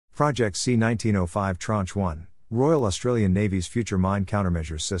Project C-1905 Tranche 1, Royal Australian Navy's Future Mine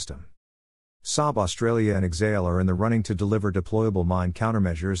Countermeasures System. Saab Australia and Exail are in the running to deliver deployable mine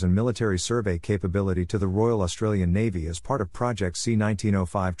countermeasures and military survey capability to the Royal Australian Navy as part of Project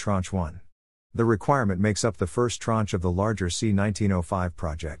C-1905 Tranche 1. The requirement makes up the first tranche of the larger C-1905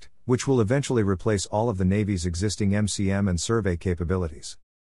 project, which will eventually replace all of the Navy's existing MCM and survey capabilities.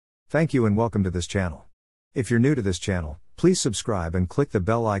 Thank you and welcome to this channel. If you're new to this channel, please subscribe and click the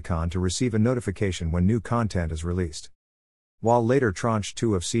bell icon to receive a notification when new content is released. While later Tranche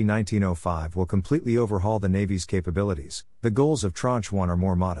 2 of C-1905 will completely overhaul the Navy's capabilities, the goals of Tranche 1 are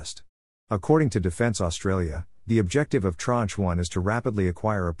more modest. According to Defence Australia, the objective of Tranche 1 is to rapidly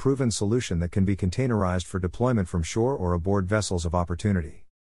acquire a proven solution that can be containerized for deployment from shore or aboard vessels of opportunity.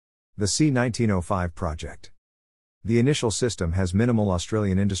 The C-1905 project. The initial system has minimal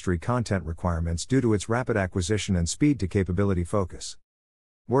Australian industry content requirements due to its rapid acquisition and speed to capability focus.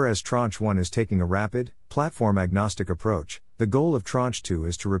 Whereas Tranche 1 is taking a rapid, platform-agnostic approach, the goal of Tranche 2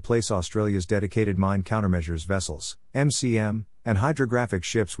 is to replace Australia's dedicated mine countermeasures vessels, MCM, and hydrographic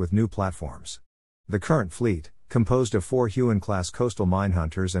ships with new platforms. The current fleet, composed of 4 Huon-class coastal mine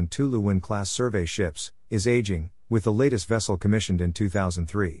hunters and 2 Llewellyn-class survey ships, is aging, with the latest vessel commissioned in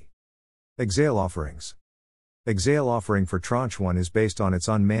 2003. Exail offerings. Exail offering for Tranche 1 is based on its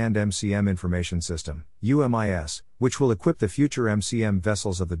unmanned MCM information system, UMIS, which will equip the future MCM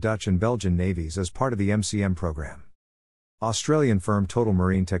vessels of the Dutch and Belgian navies as part of the MCM program. Australian firm Total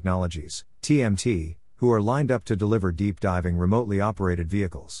Marine Technologies, TMT, who are lined up to deliver deep-diving remotely operated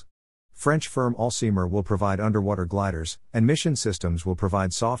vehicles. French firm Alcimer will provide underwater gliders, and Mission Systems will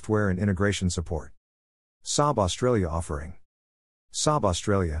provide software and integration support. Saab Australia offering. Saab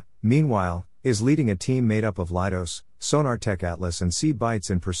Australia, meanwhile, is leading a team made up of Leidos, Sonartech Atlas and Seabytes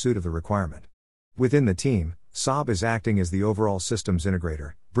in pursuit of the requirement. Within the team, Saab is acting as the overall systems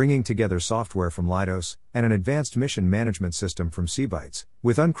integrator, bringing together software from Leidos, and an advanced mission management system from Seabytes,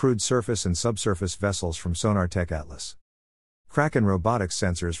 with uncrewed surface and subsurface vessels from Sonartech Atlas. Kraken Robotics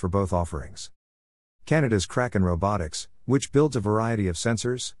sensors for both offerings. Canada's Kraken Robotics, which builds a variety of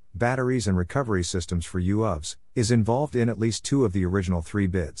sensors, batteries and recovery systems for UAVs, is involved in at least 2 of the original 3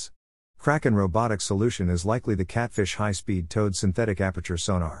 bids. Kraken Robotics solution is likely the Catfish high-speed towed synthetic aperture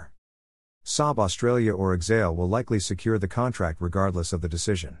sonar. Saab Australia or Exail will likely secure the contract regardless of the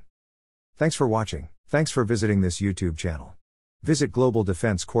decision. Thanks for watching. Thanks for visiting this YouTube channel. Visit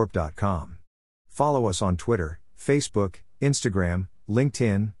globaldefensecorp.com. Follow us on Twitter, Facebook, Instagram,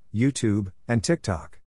 LinkedIn, YouTube, and TikTok.